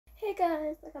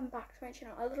guys, welcome back to my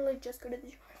channel. I literally just got to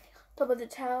the top of the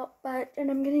towel,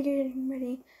 and I'm gonna get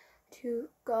ready to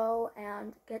go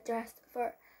and get dressed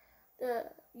for the,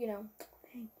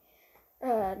 thing.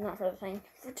 Not for the thing,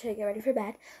 to get ready for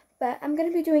bed. But I'm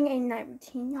gonna be doing a night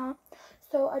routine, y'all.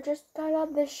 So I just got out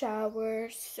of the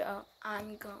shower, so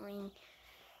I'm going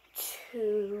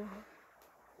to.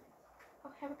 Oh,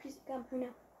 I have a piece of gum. Who knows?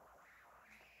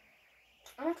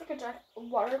 I'm gonna take a drink of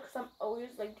water because I'm always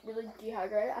like really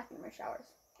dehydrated after my showers.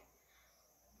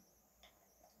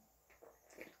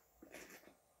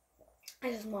 I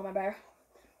just smell my bear.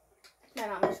 My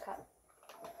mom just cut.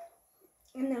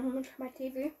 And then I'm gonna turn my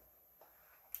TV.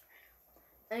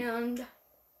 And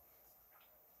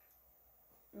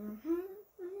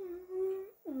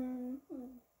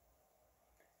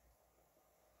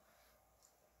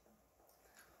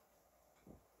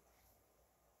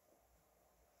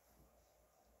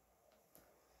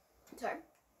sorry.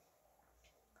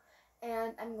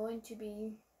 And I'm going to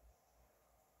be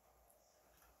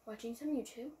watching some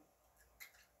YouTube.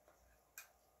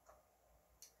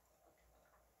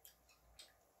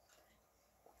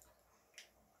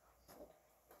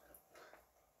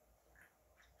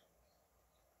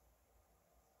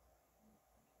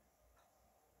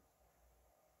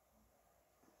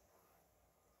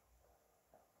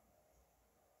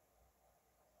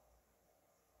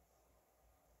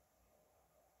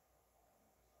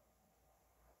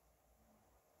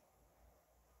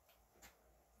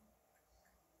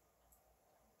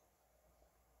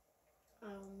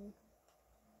 What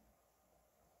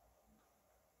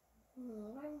do I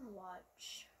want to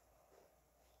watch?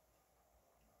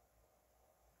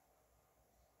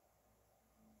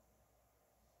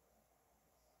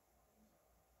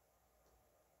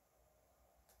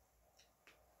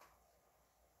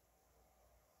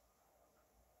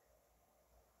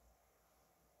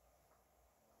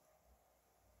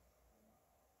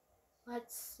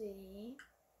 Let's see.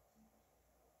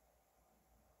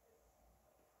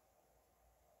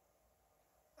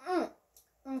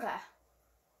 Okay.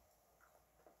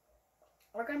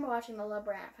 We're gonna be watching the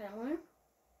LeBrant family.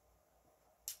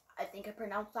 I think I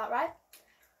pronounced that right.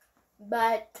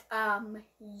 But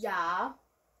yeah.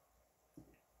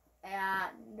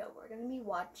 And we're gonna be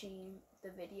watching the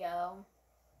video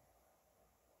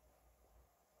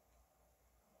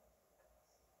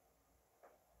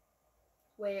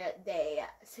where they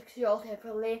 6-year-old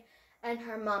Tiffany and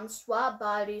her mom swap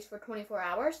bodies for 24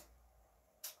 hours.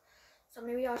 So I'm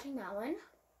gonna be watching that one.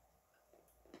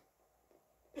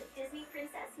 Disney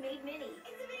Princess made Minnie. It's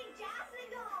a mini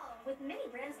Jasmine doll with Minnie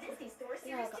Brand's Disney Store series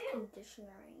Yeah, I got too. conditioner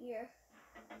right here.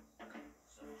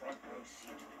 Some front row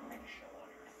seat to the big show on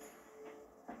Earth.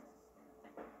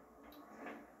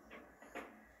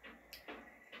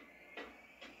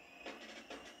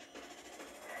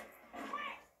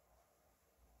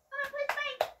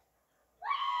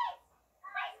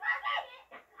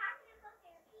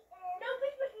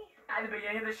 At the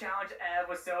beginning of the challenge, Ev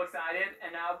was so excited,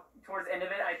 and now towards the end of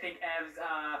it, I think Ev's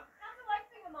How's it like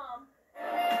being a mom?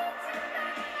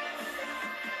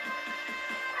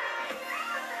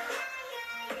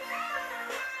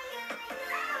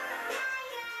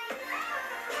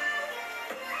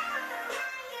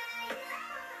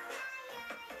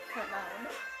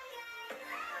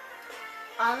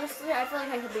 Honestly, I feel like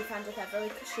I could be friends with Everly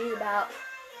because she's about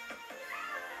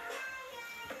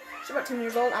 10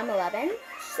 years old. I'm 11,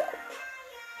 so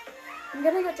I'm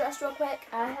gonna get dressed real quick.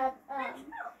 I have my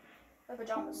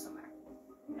pajamas somewhere.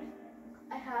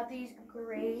 I have these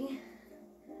gray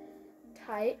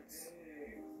tights.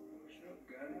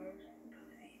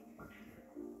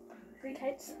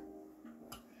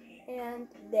 And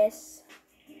this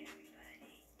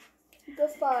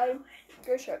Defy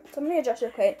gray shirt. So I'm gonna get dressed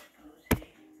real quick.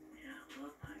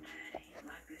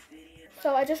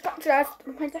 So I just got dressed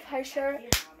with my Defy shirt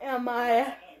and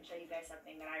my Show you guys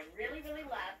something that I really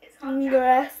love. It's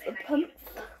dress pump.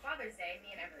 Father's Day.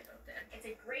 Me and Emily built it. It's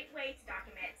a great way to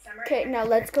document summer. Okay, now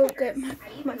let's go get my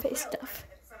face stuff.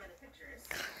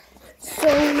 So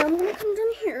now I'm gonna come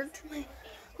down here to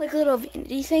my little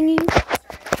vanity thingy.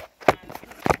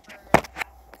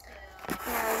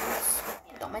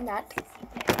 And don't mind that.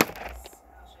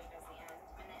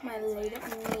 My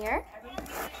little mirror.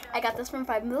 I got this from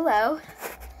Five Below.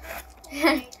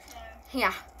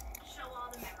 Yeah.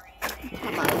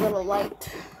 And my little light.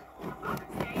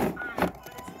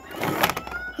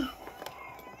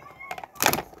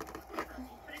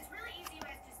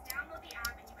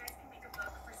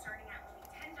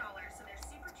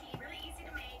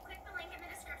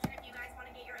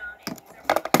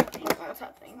 What's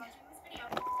happening?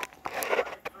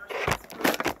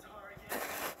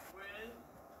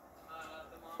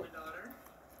 the mom and daughter.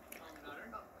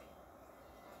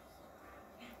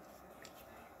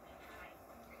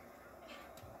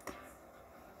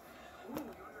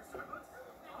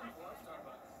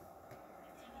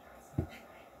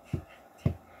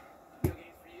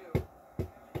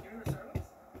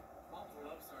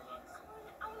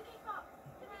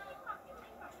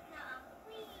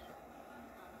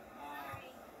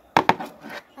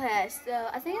 guys, so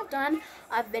I think I've done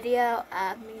a video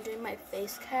of me doing my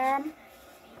face care,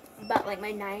 but like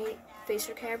my night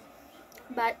facial care,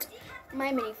 but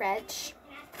my mini fridge,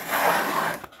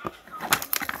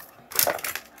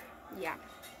 yeah,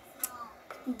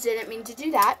 didn't mean to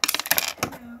do that.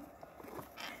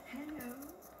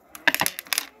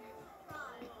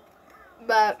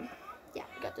 But yeah,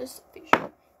 I got this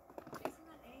facial.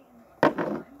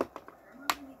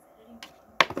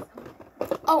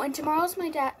 Oh, and tomorrow's my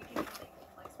dad's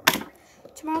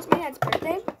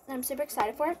birthday, and I'm super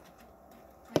excited for it.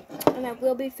 And I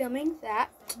will be filming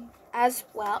that as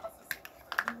well.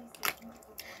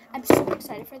 I'm super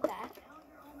excited for that.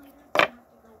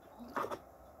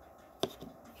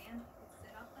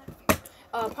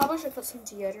 Oh, I probably should put some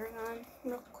deodorant on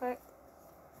real quick.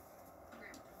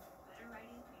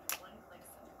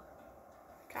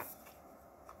 Okay.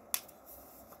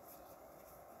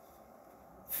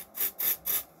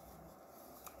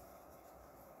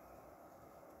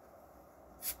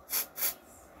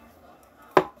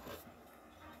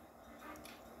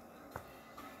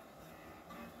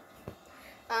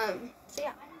 So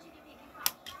yeah.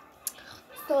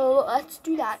 So let's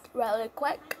do that really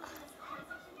quick.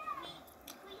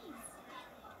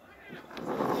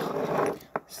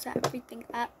 Set everything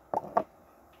up.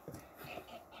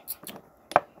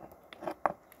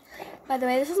 By the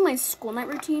way, this is my school night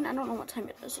routine. I don't know what time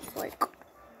it is. It's like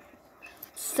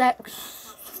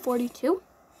 6:42.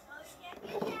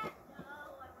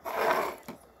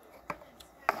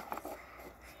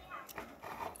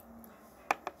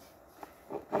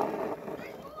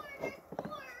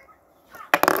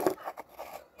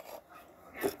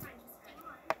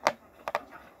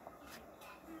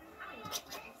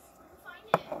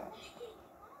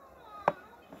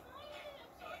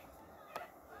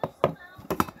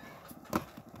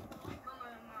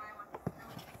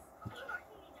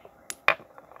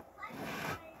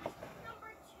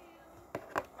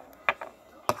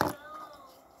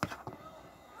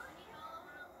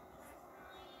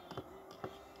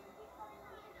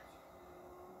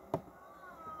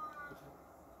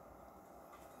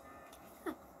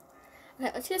 Okay,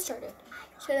 let's get started.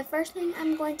 So the first thing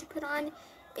I'm going to put on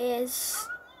is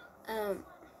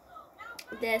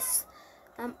this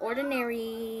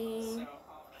ordinary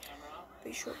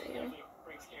facial oil.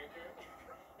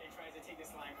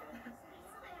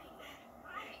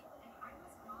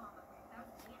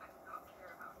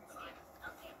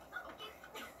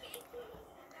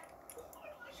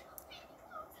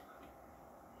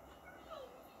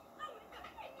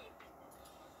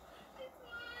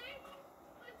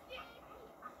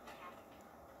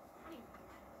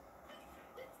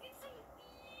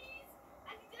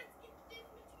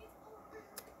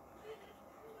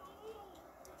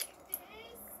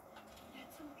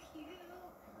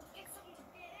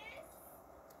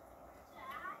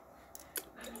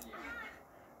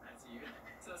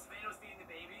 So Savannah was feeding the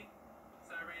baby,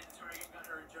 so I ran to Target and got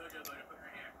her a JoJo bow to put in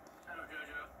her hair. Hello,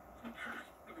 JoJo.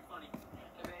 It'll be funny.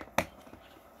 Hey, babe,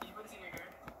 can you put this in your hair?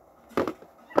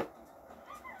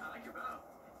 I like your bow.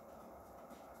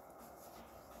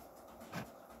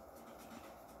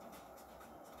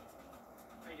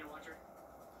 Are you gonna watch her?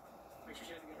 Make sure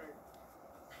she doesn't get hurt.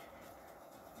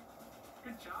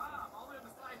 Good job! All the way up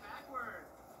the slide backward.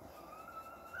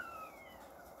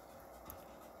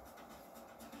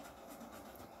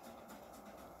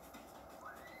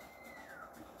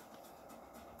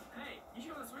 You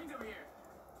should go to the swings over here.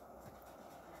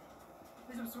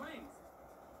 There's some swings.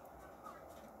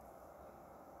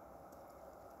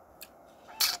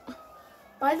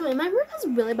 By the way, my room has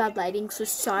really bad lighting, so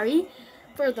sorry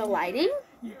for the lighting,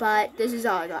 but this is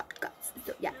all I got, guys.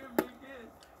 So yeah.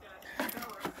 I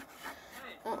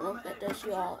don't know if that does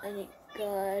you all any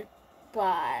good,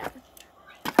 but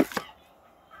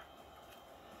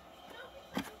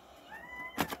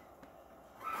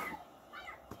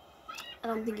I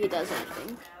don't think it does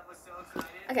anything.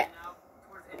 Okay.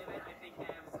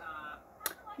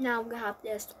 Now we have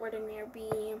this ordinary I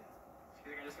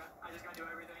just gotta do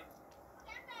everything.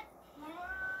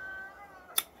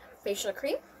 facial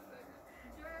cream.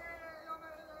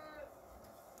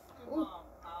 Ooh.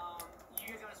 You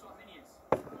guys gotta swap minions.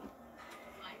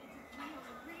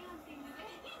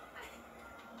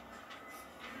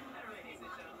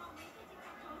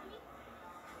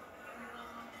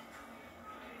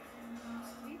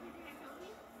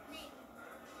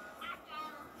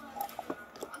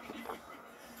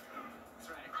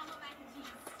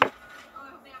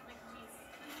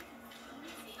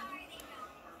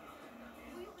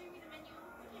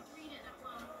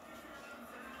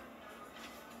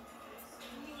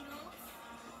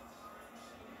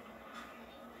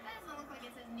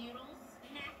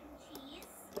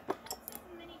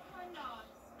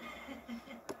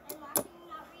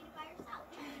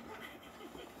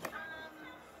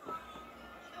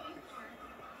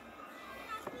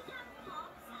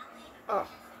 Oh. I'll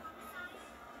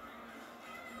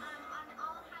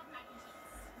have mac and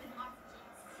cheese with lots of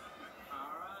cheese.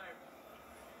 Alright.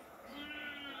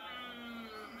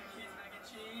 Mac and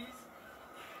cheese.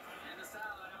 And the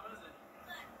salad, how was it?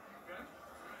 Good?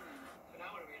 So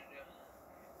now what are we gonna do?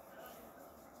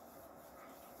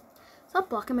 Stop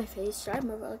blocking my face. Should I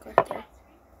move really quick? Okay.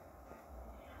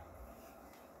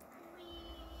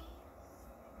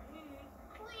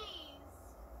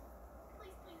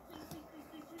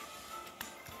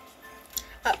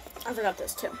 Oh, I forgot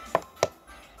this too.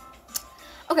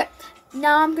 Okay,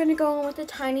 now I'm gonna go in with the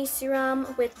tiny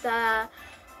serum with the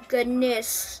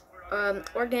Goodness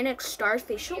Organic Star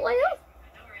Facial Oil.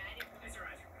 It's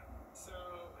alright. So,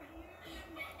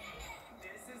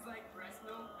 this is like breast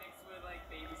milk mixed with like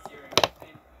baby serum.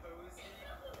 And Posey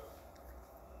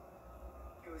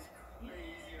goes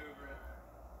crazy over it.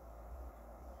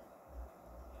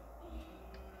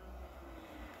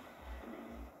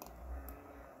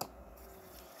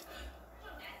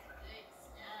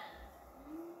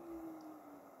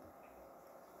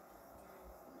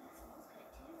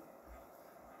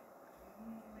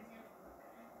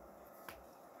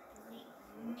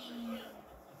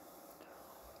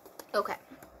 Okay,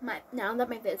 now that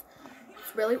my face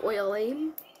is really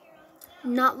oily,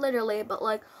 not literally, but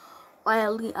like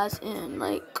oily as in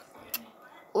like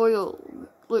oil,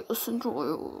 like essential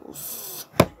oils.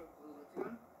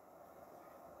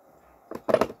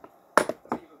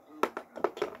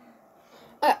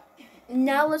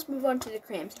 Now let's move on to the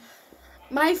creams.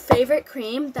 My favorite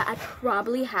cream that I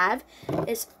probably have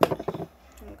is, oh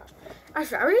my gosh,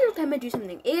 actually every time I do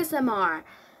something ASMR,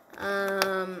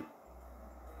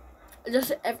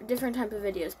 just different type of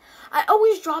videos, I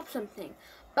always drop something.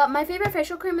 But my favorite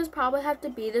facial cream is probably have to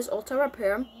be this Ultra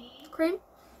Repair cream.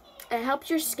 It helps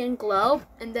your skin glow,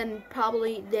 and then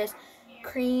probably this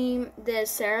cream, this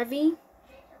CeraVe,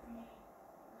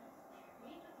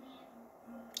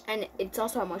 and it's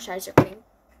also a moisturizer cream.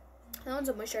 That one's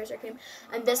a moisturizer cream,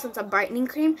 and this one's a brightening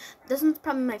cream. This one's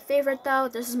probably my favorite though.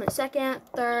 This is my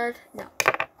third,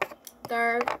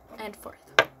 and fourth.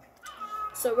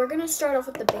 So we're gonna start off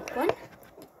with the big one.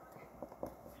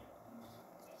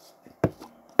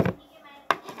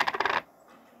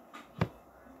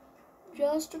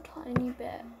 Just a tiny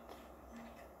bit,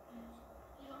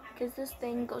 because this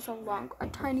thing goes a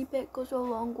tiny bit goes a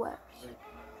long way.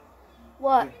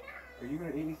 What? Are you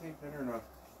gonna eat anything then or not?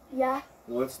 Yeah.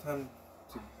 Well, it's time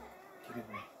to get in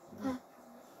there. Huh.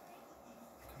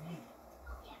 Come on.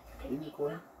 Are you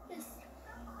recording? Yes.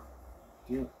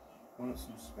 Do you want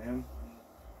some spam?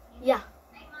 Yeah.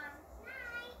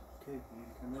 Okay, you need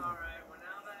to come in. Alright, well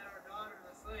now that our daughter's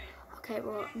asleep, Okay,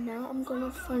 well, now I'm gonna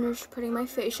finish putting my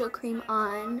facial cream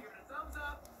on. give it a thumbs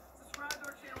up, subscribe to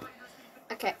our channel like this.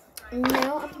 Okay,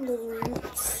 now I'm going to...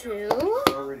 It's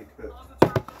already cooked.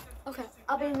 Okay,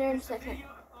 I'll be in there in a second.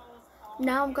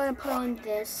 Now I'm gonna put on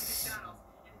this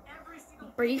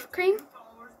brief cream.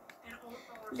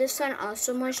 This one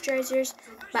also moisturizers,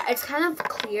 but it's kind of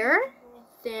clear.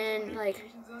 Then,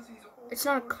 like, it's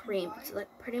not a cream. It's like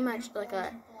pretty much like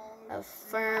a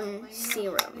firm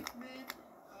serum.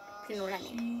 If you know what I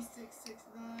mean.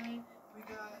 P669, we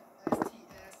got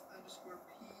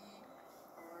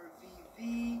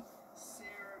STS_PRVV,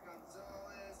 Sarah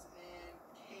Gonzalez, and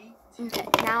Kate. Okay,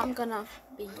 now I'm gonna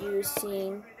be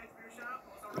using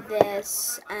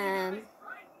this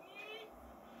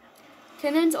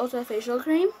Tinon's Ultra Facial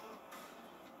Cream.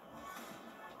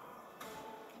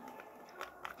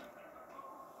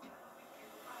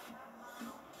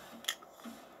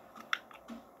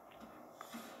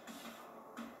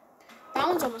 That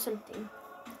one's almost empty.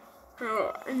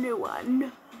 A new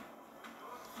one.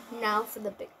 Now for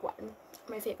the big one,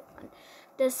 my favorite one.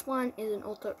 This one is an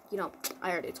Ultra,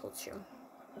 I already told you.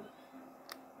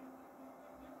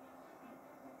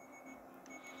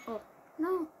 Oh,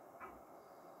 no.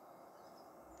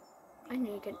 I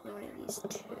need to get one of these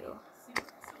too.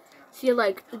 See,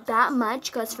 like, that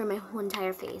much goes for my whole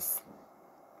entire face.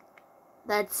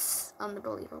 That's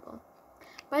unbelievable.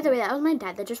 By the way, that was my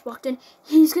dad that just walked in.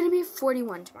 He's going to be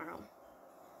 41 tomorrow.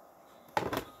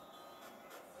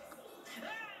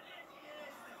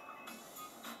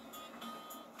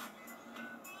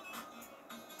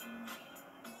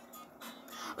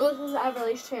 Oh, this is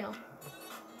Everly's channel.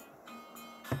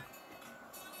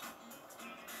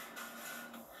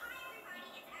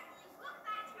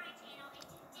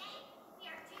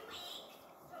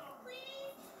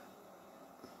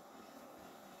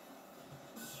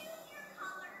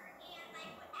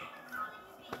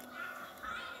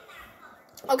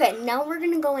 Okay, now we're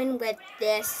going to go in with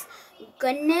this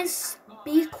Goodness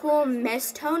Be Cool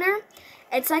Mist Toner.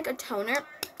 It's like a toner,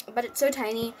 but it's so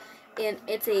tiny. and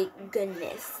it's a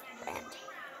goodness brand.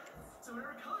 So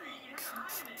whatever color you have to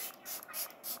hide in it.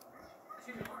 It's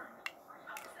gonna be hard.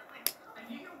 If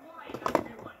you get white, that's a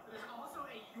good one. But there's also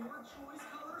a your choice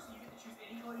color, so you get to choose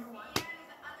any color you want. And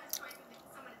the other choice is if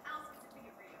someone else gets to pick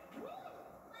it for you.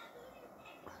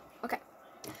 Okay.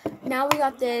 Now we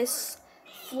got this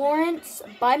Florence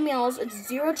by Mills. It's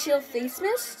Zero Chill Face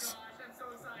Mist. Gosh, I'm so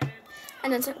excited.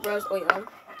 And then it's like rose oil. That's gonna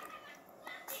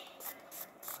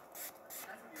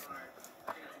be hard.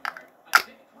 I think that's gonna be hard. I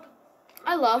think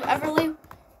I love Everly.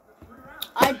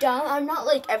 I'm not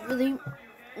like Everly.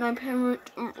 My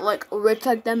parents like rich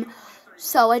like them.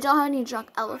 So I don't have any drunk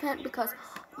elephant because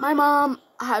my mom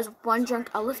has one drunk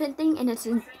elephant thing and it's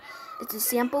a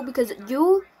sample because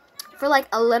you for like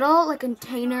a little like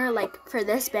container like for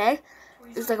this big,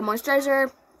 it's like a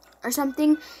moisturizer or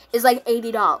something is like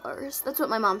 $80. That's what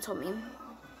my mom told me.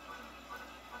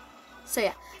 So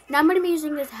yeah, now I'm gonna be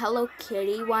using this Hello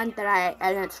Kitty one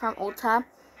and it's from Ulta,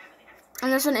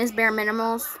 and this one is Bare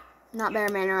Minimals, not Bare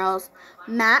Minerals,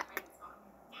 MAC.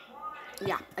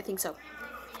 Yeah, I think so.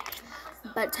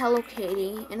 But it's Hello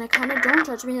Kitty, and I kind of don't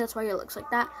judge me. That's why it looks like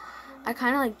that. I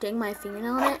kind of like dig my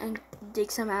fingernail in it and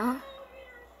dig some out,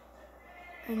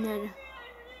 and then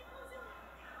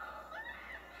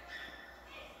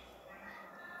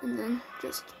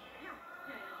just.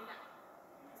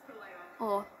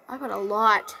 Oh, I got a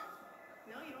lot.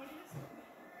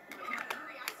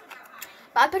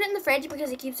 But I put it in the fridge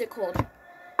because it keeps it cold.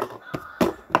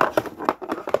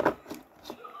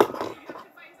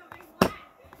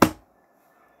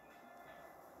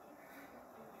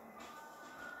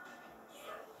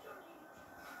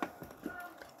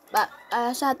 But I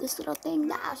also have this little thing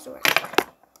that has to work.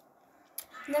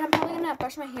 And then I'm probably gonna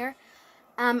brush my hair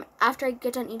after I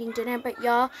get done eating dinner. But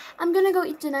y'all, I'm gonna go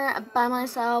eat dinner by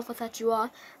myself without you all.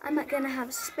 I'm not gonna have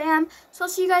Spam, so I'll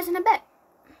see you guys in a bit.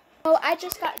 So I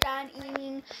just got done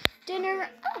eating dinner.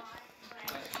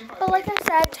 But like I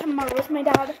said, tomorrow is my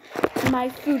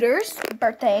fooders'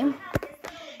 birthday,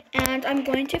 and I'm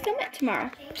going to film it tomorrow.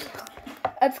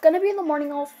 It's gonna be in the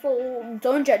morning also,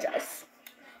 don't judge us.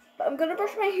 But I'm gonna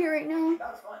brush my hair right now.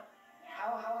 That was fun.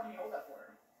 How long do you hold that for?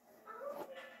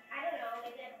 I don't know,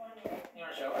 maybe like 1 minute. You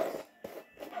wanna show us?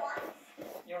 What?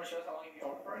 You wanna show us how long you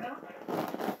hold it for right now?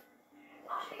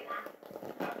 I'll show you that.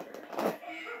 After.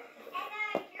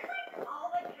 And here's like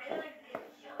all the kind of like good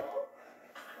show.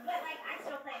 But like I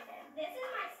still play with it. This is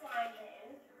my slime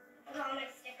bin. With all my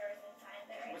stickers inside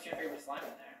there. What's your favorite slime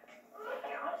in there?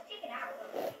 Here, I'll just take it out.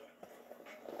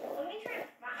 Let me try to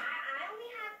find. I only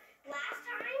have last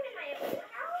time in my old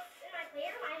house, in my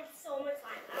playroom, I had so much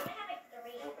slime. I only have like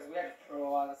 3. Well, because we had to throw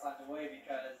a lot of slimes away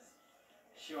because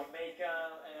she'll make them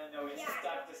and then they'll get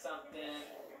stuck to something.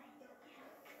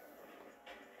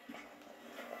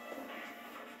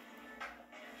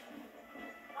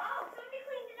 Oh, somebody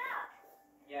cleaned it up.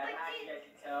 Yeah, But actually did- I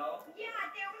can tell.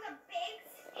 Yeah, there was a big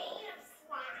stain of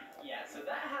slime. Yeah, so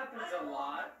that happens a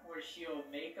lot where she'll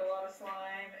make a lot of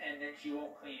slime and then she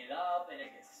won't clean it up and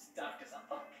it gets stuck to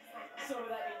something. So with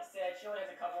that being said, she only has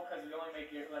a couple because we only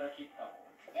let her keep a couple.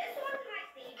 This one's my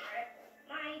favorite.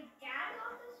 My dad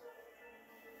got this one.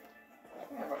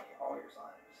 Yeah, about all your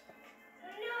slimes.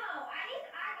 No, I think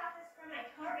I got this from my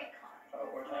Target card Oh,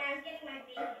 where's when that? I was getting my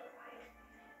baby slime.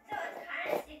 So it's kind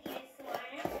of sticky to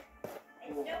slime.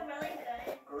 It's still really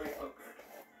good. Great poker.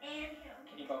 And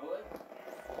Can you bubble it?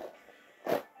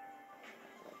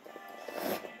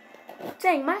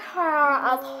 Dang, my hair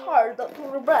is hard to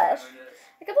brush.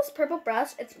 I got this purple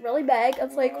brush. It's really big.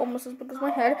 It's like almost as big as my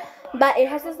head, but it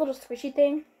has this little squishy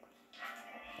thing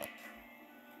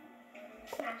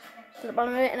to the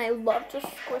bottom of it, and I love to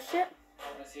squish it.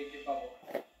 Let's see if you bubble.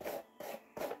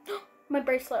 My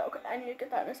bracelet. Okay, I need to get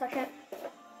that in a second.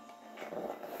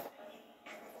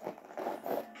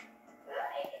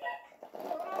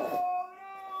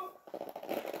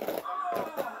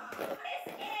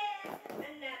 this is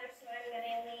another slime that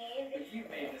I made. But you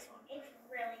made this one. It's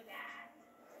really bad.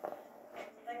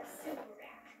 Like super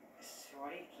bad. So why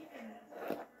are you keeping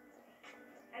it?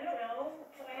 I don't know.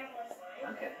 So I have more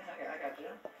slime. Okay, I got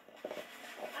you.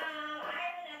 I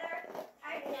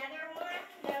have another one.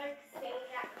 They're like the same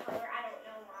exact color. I don't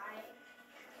know why.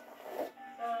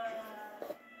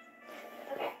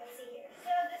 Okay, let's see here.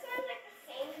 So this one's like the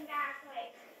same exact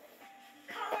like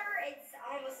color. It's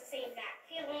almost the same exact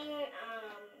feeling.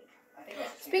 I think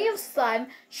that's Speaking of slime,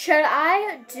 should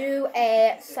I do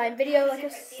a slime video, like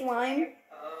a slime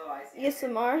Oh, I see.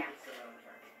 ASMR?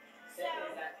 Is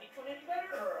that pink one any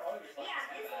better or all your slimes? Yeah,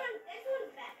 this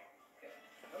one's better.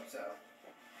 Hope so.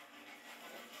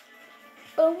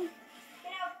 Boom. You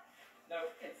know, No,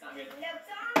 it's not good. no,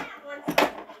 so I only have one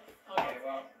slime. Okay,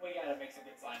 well, we gotta make some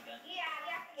good slime then. Yeah,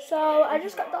 we have to get So I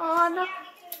just got on. Yeah, we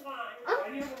can move on. Why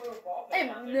do you have a little ball pit I'm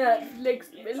down there?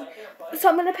 Netflix. Inside there, play? So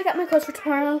I'm gonna pick up my clothes for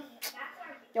tomorrow.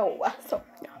 Yo, so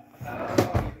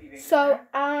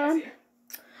I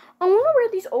wanna wear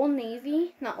these Old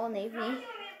Navy, not Old Navy.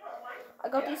 I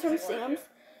got these from Sam's.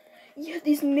 Yeah,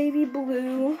 these navy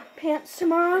blue pants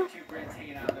tomorrow. Two braids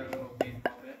hanging out their little baby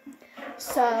ball pit.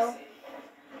 So,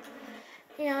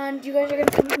 and you guys are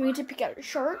gonna come with me to pick out a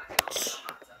shirt. Cause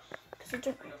it's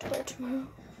a wear tomorrow.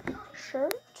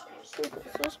 Shirt. So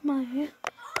this is my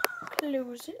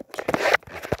close it.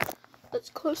 Let's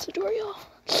close the door, y'all.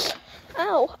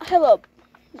 Ow! I have a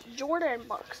Jordan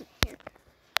box in here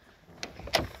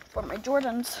for my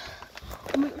Jordans.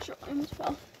 Oh my gosh, I almost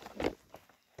fell.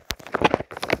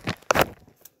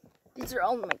 These are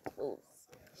all my clothes.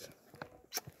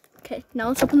 Okay, now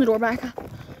let's open the door back up.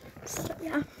 So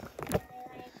yeah.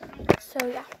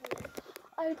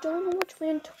 I don't know which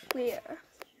one to wear.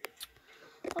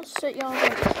 I'll sit y'all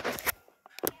down.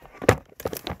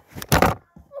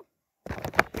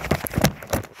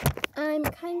 I'm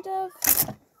kind of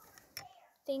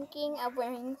thinking of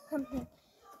wearing something,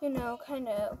 you know, kind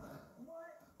of,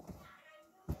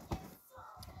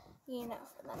 you know,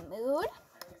 for the mood.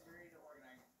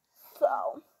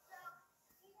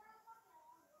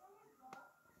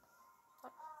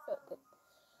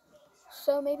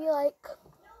 So, maybe like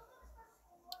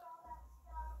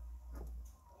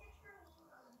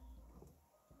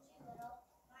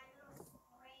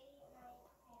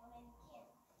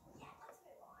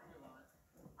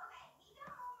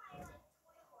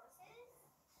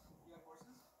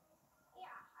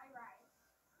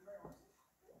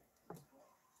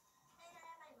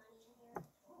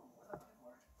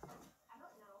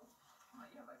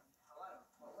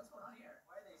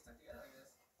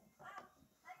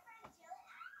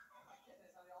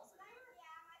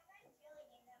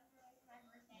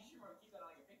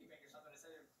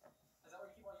Is that where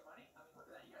you keep all your money? I mean, look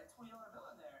at that. You got a $20 bill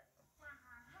in there.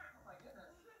 Oh my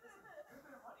goodness. There's a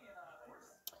bit of money in a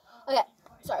horse. okay,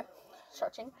 sorry,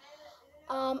 stretching.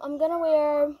 I'm gonna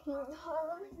wear.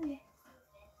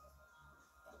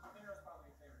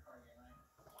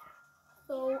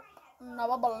 So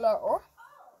now below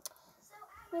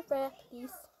with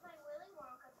these. My Willy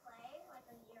Wonka play like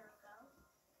a year ago.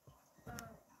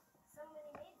 Somebody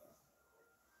made this.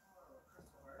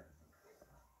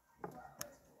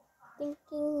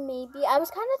 Thinking maybe I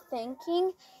was kind of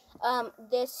thinking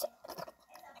this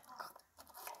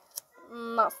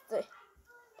mustard.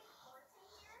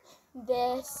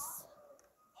 This,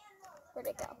 where'd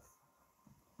it go?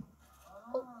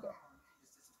 Oh,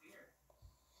 here.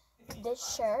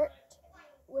 This shirt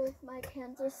with my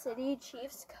Kansas City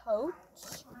Chiefs coat.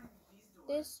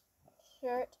 This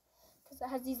shirt, because it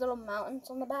has these little mountains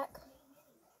on the back.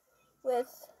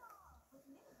 With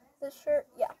this shirt,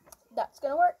 yeah, that's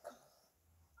gonna work. Put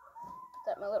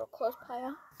that in my little clothes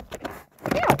pile.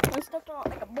 Yeah, I stepped on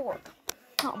like a board.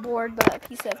 Not a board, but a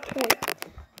piece of toy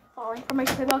falling from my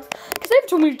toy box. Because they have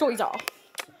too many toys off.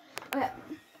 Okay.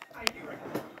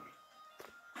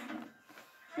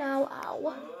 Now,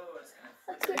 ow.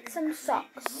 Let's get some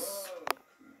socks.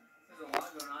 There's a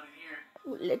lot going on in here.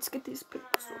 Ooh, let's get these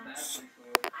pixels.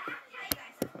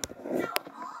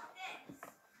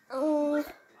 Oh,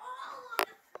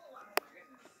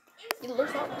 you look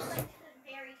socks.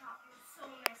 Very top was so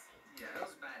messy. Yeah, that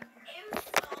was bad. It was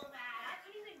so bad. I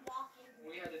couldn't even walk in.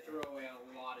 We had to throw away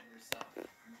a lot of your stuff.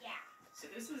 Yeah. So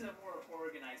this is a more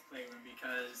organized playroom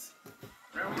because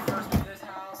when we first moved to this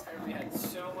house, we had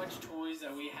so much toys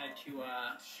that we had to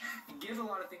give a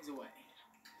lot of things away.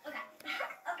 Okay.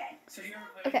 Okay. So you ever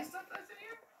play with stuff that's in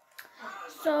here?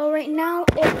 So right now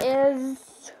it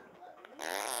is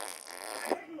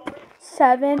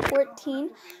 7:14.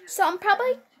 So I'm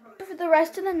probably, for the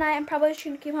rest of the night, I'm probably just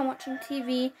going to keep on watching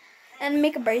TV and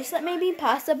make a bracelet maybe,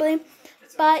 possibly.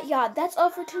 But yeah, that's all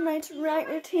for tonight's night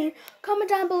routine. Comment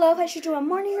down below if I should do a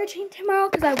morning routine tomorrow,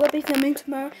 because I will be filming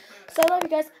tomorrow. So I love you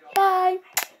guys. Bye.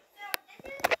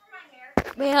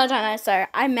 Wait, hold on. Sorry,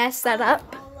 I messed that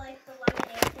up.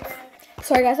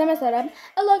 Sorry guys, I messed that up.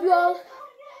 I love you all.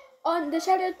 On the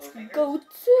shout outs go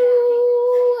to,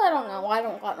 I don't know. I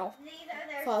don't got no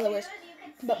followers.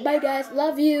 But bye guys.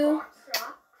 Love you.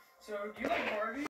 So do you like Barbie?